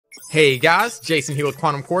Hey guys, Jason here with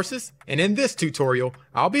Quantum Courses, and in this tutorial,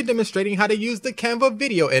 I'll be demonstrating how to use the Canva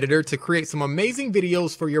Video Editor to create some amazing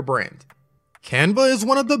videos for your brand. Canva is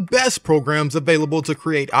one of the best programs available to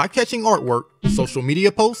create eye-catching artwork, social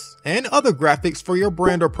media posts, and other graphics for your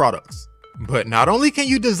brand or products. But not only can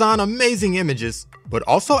you design amazing images, but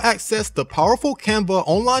also access the powerful Canva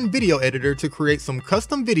online video editor to create some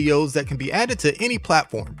custom videos that can be added to any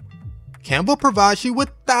platform. Canva provides you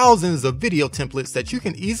with thousands of video templates that you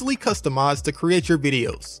can easily customize to create your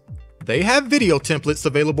videos. They have video templates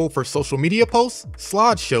available for social media posts,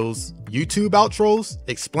 slideshows, YouTube outros,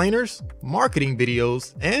 explainers, marketing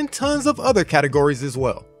videos, and tons of other categories as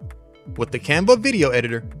well. With the Canva Video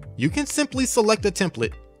Editor, you can simply select a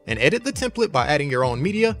template and edit the template by adding your own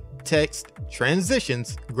media, text,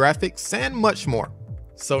 transitions, graphics, and much more.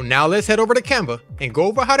 So now let's head over to Canva and go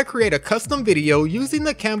over how to create a custom video using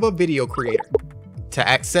the Canva Video Creator. To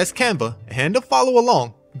access Canva and to follow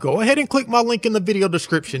along, go ahead and click my link in the video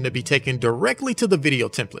description to be taken directly to the video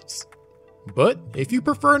templates. But if you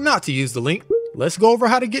prefer not to use the link, let's go over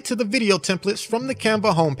how to get to the video templates from the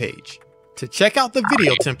Canva homepage. To check out the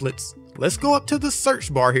video templates, let's go up to the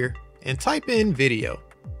search bar here and type in video.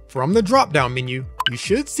 From the drop-down menu, you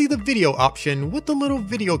should see the video option with the little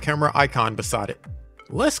video camera icon beside it.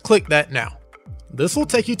 Let's click that now. This will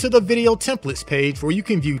take you to the video templates page where you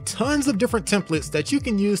can view tons of different templates that you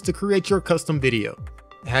can use to create your custom video.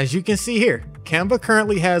 As you can see here, Canva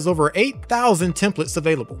currently has over 8,000 templates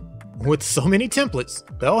available. With so many templates,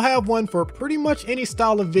 they'll have one for pretty much any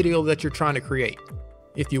style of video that you're trying to create.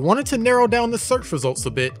 If you wanted to narrow down the search results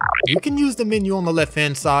a bit, you can use the menu on the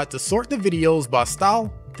left-hand side to sort the videos by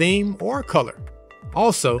style, theme, or color.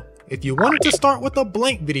 Also, if you wanted to start with a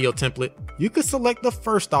blank video template, you could select the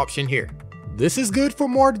first option here. This is good for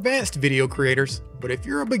more advanced video creators, but if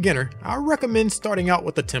you're a beginner, I recommend starting out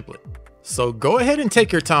with a template. So go ahead and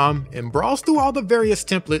take your time and browse through all the various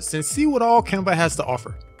templates and see what all Canva has to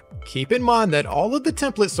offer. Keep in mind that all of the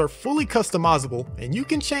templates are fully customizable and you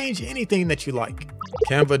can change anything that you like.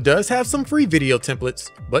 Canva does have some free video templates,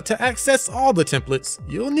 but to access all the templates,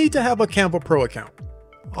 you'll need to have a Canva Pro account.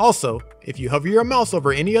 Also, if you hover your mouse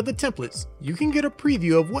over any of the templates, you can get a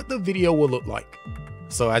preview of what the video will look like.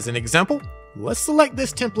 So as an example, let's select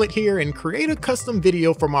this template here and create a custom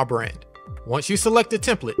video for my brand. Once you select a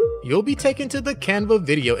template, you'll be taken to the Canva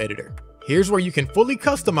Video Editor. Here's where you can fully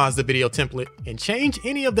customize the video template and change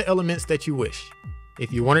any of the elements that you wish.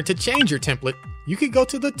 If you wanted to change your template, you could go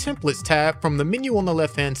to the Templates tab from the menu on the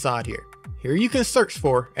left-hand side here. Here you can search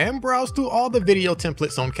for and browse through all the video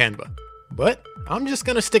templates on Canva. But I'm just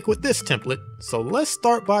gonna stick with this template, so let's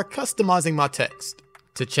start by customizing my text.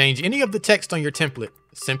 To change any of the text on your template,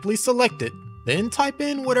 simply select it, then type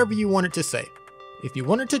in whatever you want it to say. If you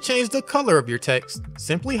wanted to change the color of your text,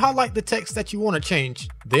 simply highlight the text that you want to change,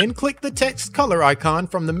 then click the text color icon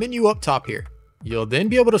from the menu up top here. You'll then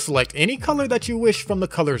be able to select any color that you wish from the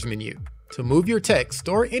colors menu. To move your text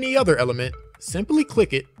or any other element, simply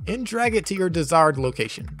click it and drag it to your desired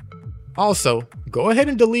location. Also, go ahead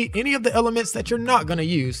and delete any of the elements that you're not going to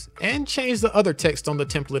use and change the other text on the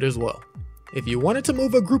template as well. If you wanted to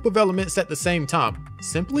move a group of elements at the same time,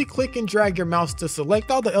 simply click and drag your mouse to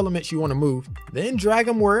select all the elements you want to move, then drag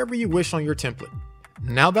them wherever you wish on your template.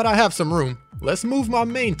 Now that I have some room, let's move my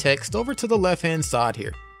main text over to the left-hand side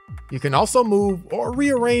here. You can also move or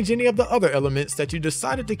rearrange any of the other elements that you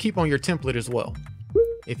decided to keep on your template as well.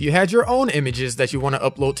 If you had your own images that you want to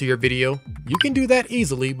upload to your video, you can do that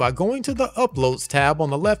easily by going to the Uploads tab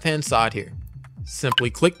on the left-hand side here.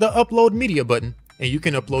 Simply click the Upload Media button, and you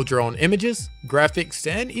can upload your own images, graphics,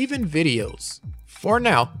 and even videos. For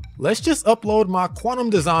now, let's just upload my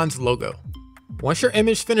Quantum Designs logo. Once your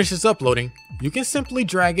image finishes uploading, you can simply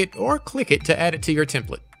drag it or click it to add it to your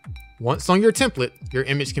template. Once on your template, your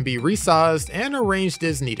image can be resized and arranged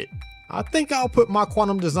as needed. I think I'll put my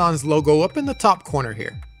Quantum Designs logo up in the top corner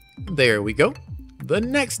here. There we go. The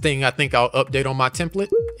next thing I think I'll update on my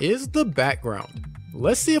template is the background.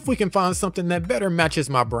 Let's see if we can find something that better matches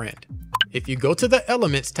my brand. If you go to the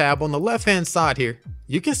Elements tab on the left-hand side here,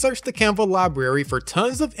 you can search the Canva library for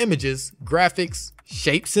tons of images, graphics,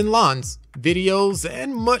 shapes and lines, videos,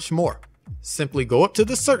 and much more. Simply go up to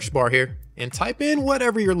the search bar here and type in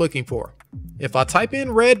whatever you're looking for. If I type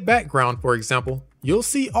in red background, for example, you'll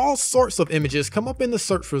see all sorts of images come up in the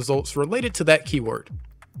search results related to that keyword.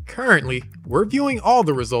 Currently, we're viewing all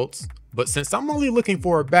the results, but since I'm only looking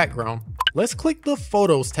for a background, let's click the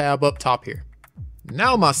Photos tab up top here.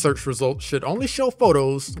 Now my search results should only show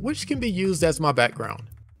photos, which can be used as my background.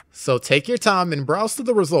 So take your time and browse through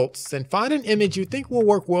the results and find an image you think will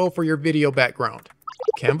work well for your video background.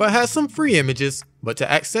 Canva has some free images, but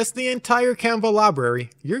to access the entire Canva library,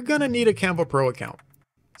 you're gonna need a Canva Pro account.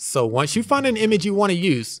 So once you find an image you want to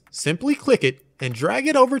use, simply click it and drag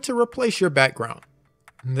it over to replace your background.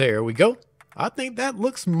 There we go. I think that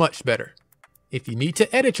looks much better. If you need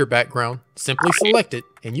to edit your background, simply select it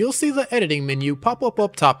and you'll see the editing menu pop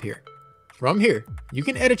up top here. From here, you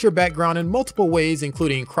can edit your background in multiple ways,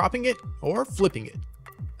 including cropping it or flipping it.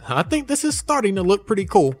 I think this is starting to look pretty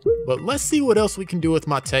cool, but let's see what else we can do with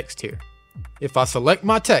my text here. If I select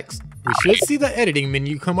my text, we should see the editing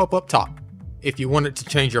menu come up top. If you wanted to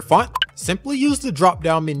change your font, simply use the drop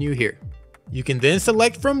down menu here. You can then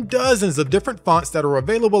select from dozens of different fonts that are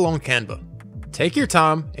available on Canva. Take your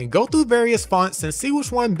time and go through various fonts and see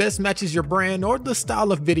which one best matches your brand or the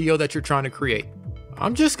style of video that you're trying to create.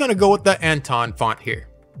 I'm just gonna go with the Anton font here.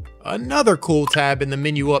 Another cool tab in the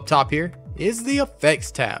menu up top here is the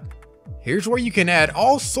Effects tab. Here's where you can add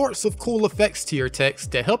all sorts of cool effects to your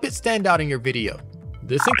text to help it stand out in your video.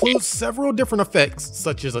 This includes several different effects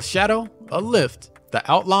such as a shadow, a lift, the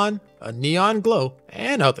outline, a neon glow,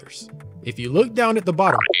 and others. If you look down at the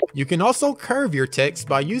bottom, you can also curve your text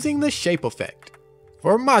by using the shape effect.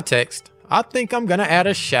 For my text, I think I'm gonna add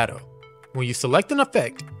a shadow. When you select an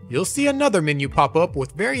effect, you'll see another menu pop up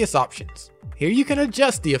with various options. Here you can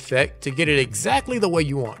adjust the effect to get it exactly the way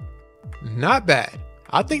you want. Not bad.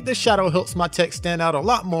 I think the shadow helps my text stand out a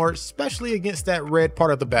lot more, especially against that red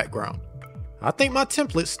part of the background. I think my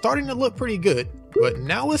template's starting to look pretty good, but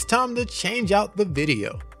now it's time to change out the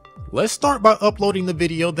video. Let's start by uploading the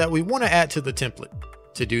video that we want to add to the template.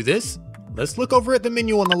 To do this, let's look over at the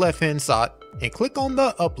menu on the left hand side and click on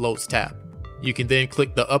the Uploads tab. You can then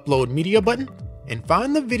click the Upload Media button and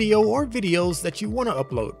find the video or videos that you want to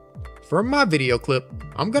upload. For my video clip,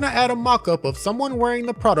 I'm going to add a mock-up of someone wearing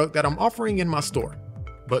the product that I'm offering in my store.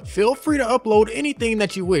 But feel free to upload anything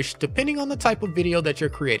that you wish depending on the type of video that you're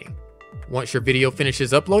creating. Once your video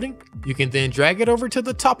finishes uploading, you can then drag it over to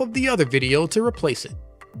the top of the other video to replace it.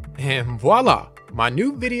 And voila, my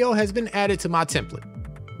new video has been added to my template.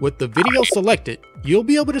 With the video selected, you'll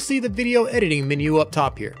be able to see the video editing menu up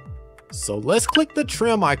top here. So let's click the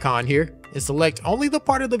trim icon here and select only the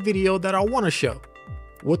part of the video that I want to show.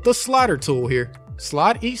 With the slider tool here,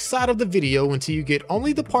 slide each side of the video until you get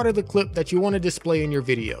only the part of the clip that you want to display in your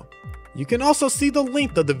video. You can also see the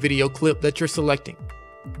length of the video clip that you're selecting.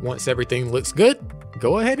 Once everything looks good,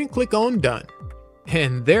 go ahead and click on Done.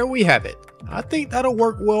 And there we have it. I think that'll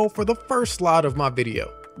work well for the first slide of my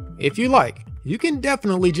video. If you like, you can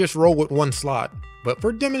definitely just roll with one slide, but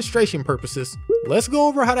for demonstration purposes, let's go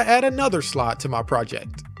over how to add another slide to my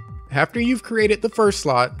project. After you've created the first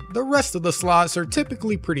slide, the rest of the slides are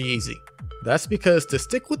typically pretty easy. That's because to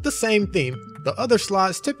stick with the same theme, the other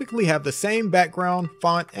slides typically have the same background,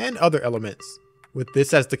 font, and other elements. With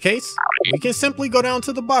this as the case, we can simply go down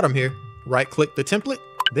to the bottom here, right-click the template,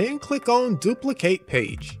 then click on Duplicate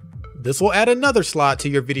Page. This will add another slide to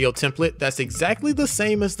your video template that's exactly the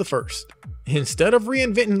same as the first. Instead of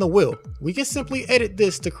reinventing the wheel, we can simply edit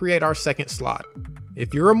this to create our second slide.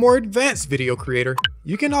 If you're a more advanced video creator,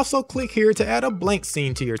 you can also click here to add a blank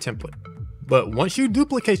scene to your template. But once you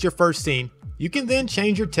duplicate your first scene, you can then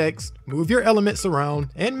change your text, move your elements around,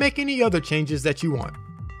 and make any other changes that you want.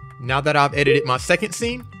 Now that I've edited my second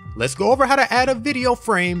scene, let's go over how to add a video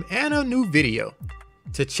frame and a new video.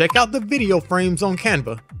 To check out the video frames on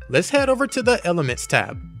Canva, let's head over to the Elements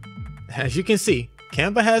tab. As you can see,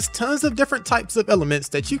 Canva has tons of different types of elements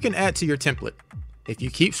that you can add to your template. If you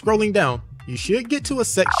keep scrolling down, you should get to a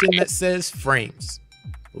section that says Frames.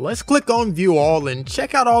 Let's click on View All and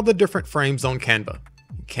check out all the different frames on Canva.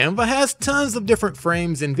 Canva has tons of different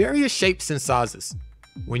frames in various shapes and sizes.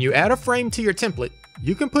 When you add a frame to your template,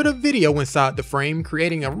 you can put a video inside the frame,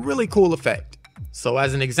 creating a really cool effect. So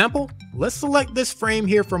as an example, let's select this frame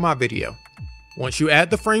here for my video. Once you add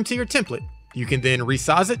the frame to your template, you can then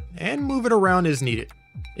resize it and move it around as needed.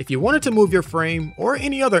 If you wanted to move your frame or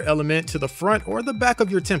any other element to the front or the back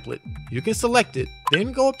of your template, you can select it,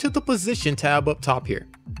 then go up to the Position tab up top here.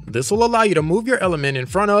 This will allow you to move your element in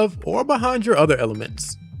front of or behind your other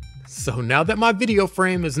elements. So now that my video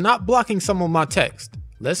frame is not blocking some of my text,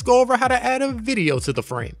 let's go over how to add a video to the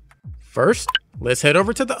frame. First, let's head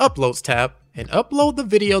over to the Uploads tab and upload the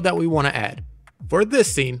video that we want to add. For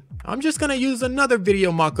this scene, I'm just going to use another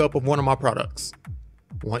video mock-up of one of my products.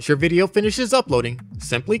 Once your video finishes uploading,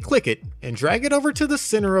 simply click it and drag it over to the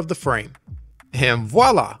center of the frame. And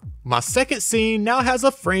voila! My second scene now has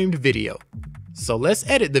a framed video. So let's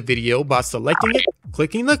edit the video by selecting it,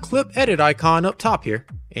 clicking the Clip Edit icon up top here,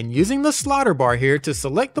 and using the slider bar here to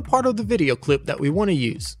select the part of the video clip that we want to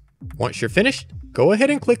use. Once you're finished, go ahead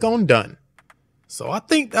and click on Done. So I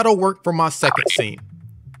think that'll work for my second scene.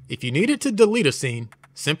 If you needed to delete a scene,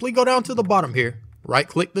 simply go down to the bottom here,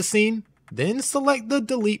 right-click the scene, then select the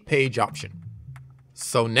Delete Page option.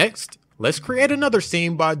 So next, let's create another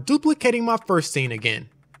scene by duplicating my first scene again.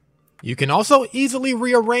 You can also easily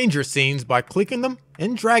rearrange your scenes by clicking them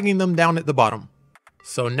and dragging them down at the bottom.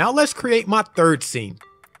 So now let's create my third scene.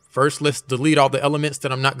 First, let's delete all the elements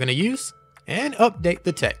that I'm not going to use and update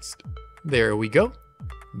the text. There we go.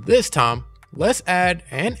 This time, let's add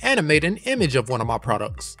and animate an image of one of my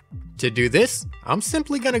products. To do this, I'm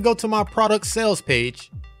simply going to go to my product sales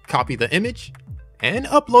page, copy the image, and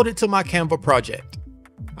upload it to my Canva project.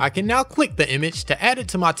 I can now click the image to add it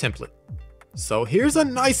to my template. So here's a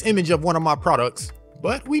nice image of one of my products,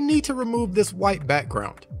 but we need to remove this white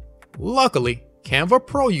background. Luckily, Canva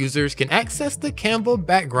Pro users can access the Canva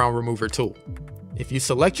Background Remover tool. If you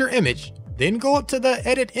select your image, then go up to the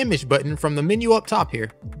Edit Image button from the menu up top here.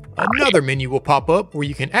 Another menu will pop up where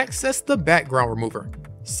you can access the background remover.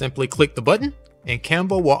 Simply click the button, and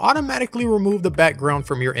Canva will automatically remove the background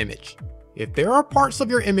from your image. If there are parts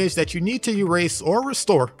of your image that you need to erase or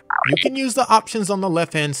restore, you can use the options on the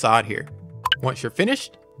left-hand side here. Once you're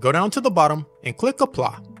finished, go down to the bottom and click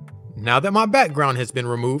Apply. Now that my background has been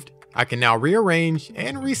removed, I can now rearrange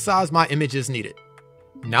and resize my image as needed.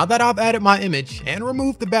 Now that I've added my image and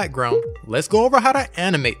removed the background, let's go over how to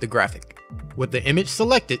animate the graphic. With the image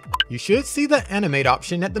selected, you should see the Animate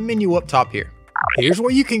option at the menu up top here. Here's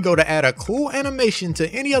where you can go to add a cool animation to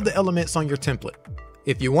any of the elements on your template.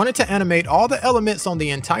 If you wanted to animate all the elements on the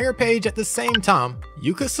entire page at the same time,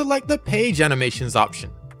 you could select the Page Animations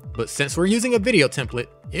option. But since we're using a video template,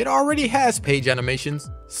 it already has page animations,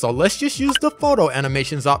 so let's just use the Photo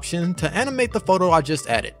Animations option to animate the photo I just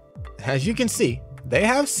added. As you can see, they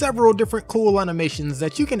have several different cool animations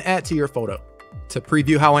that you can add to your photo. To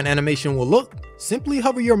preview how an animation will look, simply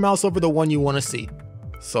hover your mouse over the one you want to see.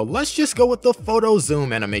 So let's just go with the photo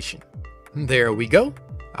zoom animation. There we go.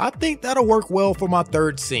 I think that'll work well for my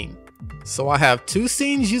third scene. So I have two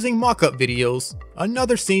scenes using mockup videos,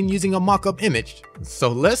 another scene using a mockup image. So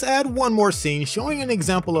let's add one more scene showing an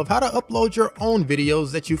example of how to upload your own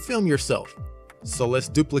videos that you film yourself. So let's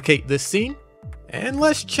duplicate this scene, and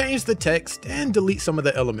let's change the text and delete some of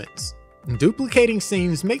the elements. Duplicating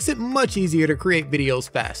scenes makes it much easier to create videos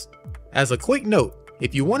fast. As a quick note,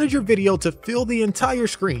 if you wanted your video to fill the entire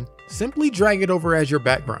screen, simply drag it over as your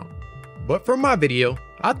background. But for my video,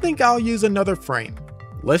 I think I'll use another frame.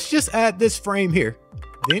 Let's just add this frame here,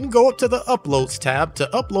 then go up to the Uploads tab to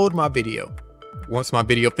upload my video. Once my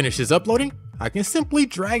video finishes uploading, I can simply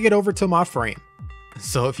drag it over to my frame.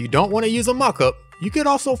 So if you don't want to use a mockup, you could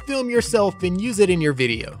also film yourself and use it in your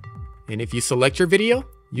video. And if you select your video,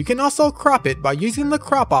 you can also crop it by using the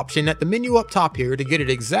crop option at the menu up top here to get it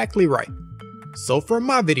exactly right. So for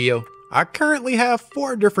my video, I currently have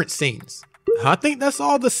 4 different scenes. I think that's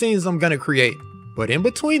all the scenes I'm gonna create. But in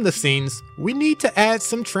between the scenes, we need to add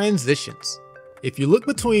some transitions. If you look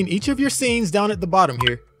between each of your scenes down at the bottom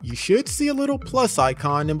here, you should see a little plus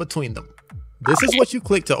icon in between them. This is what you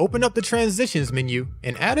click to open up the transitions menu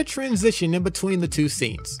and add a transition in between the two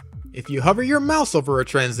scenes. If you hover your mouse over a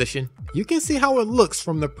transition, you can see how it looks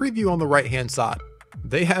from the preview on the right hand side.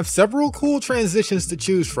 They have several cool transitions to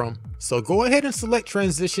choose from, so go ahead and select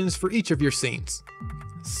transitions for each of your scenes.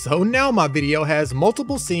 So now my video has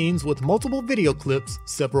multiple scenes with multiple video clips,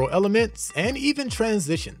 several elements, and even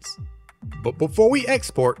transitions. But before we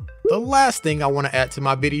export, the last thing I want to add to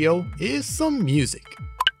my video is some music.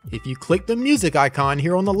 If you click the music icon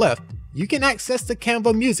here on the left, you can access the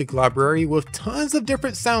Canva music library with tons of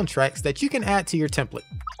different soundtracks that you can add to your template.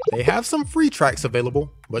 They have some free tracks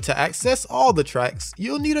available, but to access all the tracks,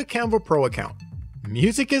 you'll need a Canva Pro account.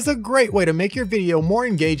 Music is a great way to make your video more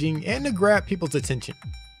engaging and to grab people's attention.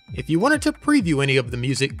 If you wanted to preview any of the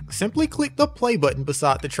music, simply click the play button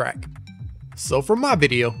beside the track. So for my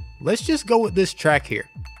video, let's just go with this track here.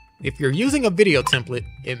 If you're using a video template,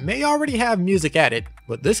 it may already have music added,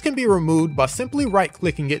 but this can be removed by simply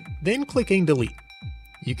right-clicking it, then clicking delete.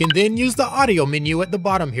 You can then use the audio menu at the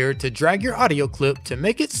bottom here to drag your audio clip to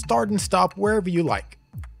make it start and stop wherever you like.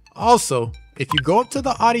 Also, if you go up to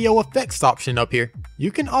the audio effects option up here,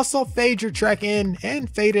 you can also fade your track in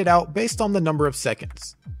and fade it out based on the number of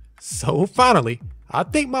seconds. So finally, I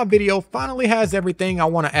think my video finally has everything I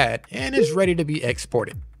want to add and is ready to be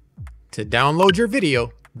exported. To download your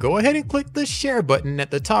video, go ahead and click the share button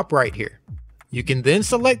at the top right here. You can then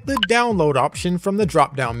select the download option from the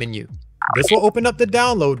drop-down menu. This will open up the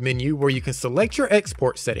download menu where you can select your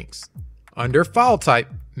export settings. Under file type,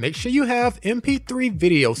 make sure you have MP3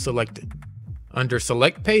 video selected. Under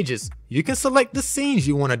select pages, you can select the scenes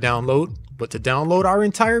you want to download, but to download our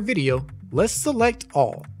entire video, let's select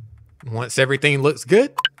all. Once everything looks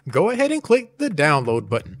good, go ahead and click the download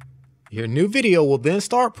button. Your new video will then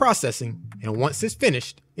start processing, and once it's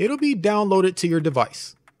finished, it'll be downloaded to your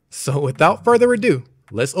device. So without further ado,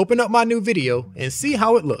 let's open up my new video and see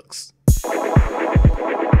how it looks.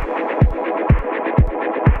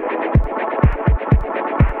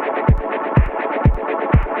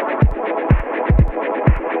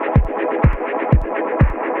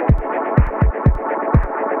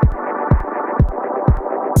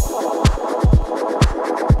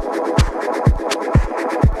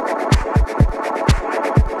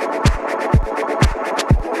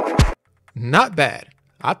 Not bad.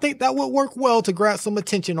 I think that would work well to grab some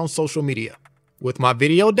attention on social media. With my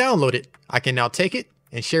video downloaded, I can now take it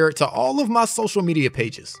and share it to all of my social media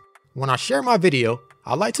pages. When I share my video,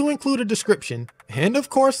 I like to include a description and of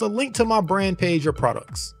course a link to my brand page or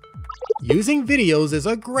products. Using videos is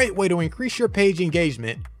a great way to increase your page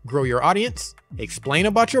engagement, grow your audience, explain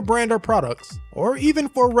about your brand or products, or even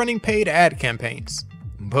for running paid ad campaigns.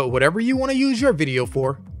 But whatever you want to use your video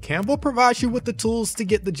for, Canva provides you with the tools to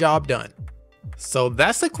get the job done. So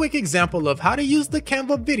that's a quick example of how to use the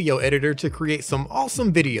Canva Video Editor to create some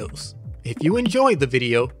awesome videos. If you enjoyed the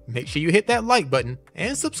video, make sure you hit that like button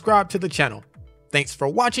and subscribe to the channel. Thanks for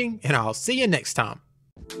watching, and I'll see you next time.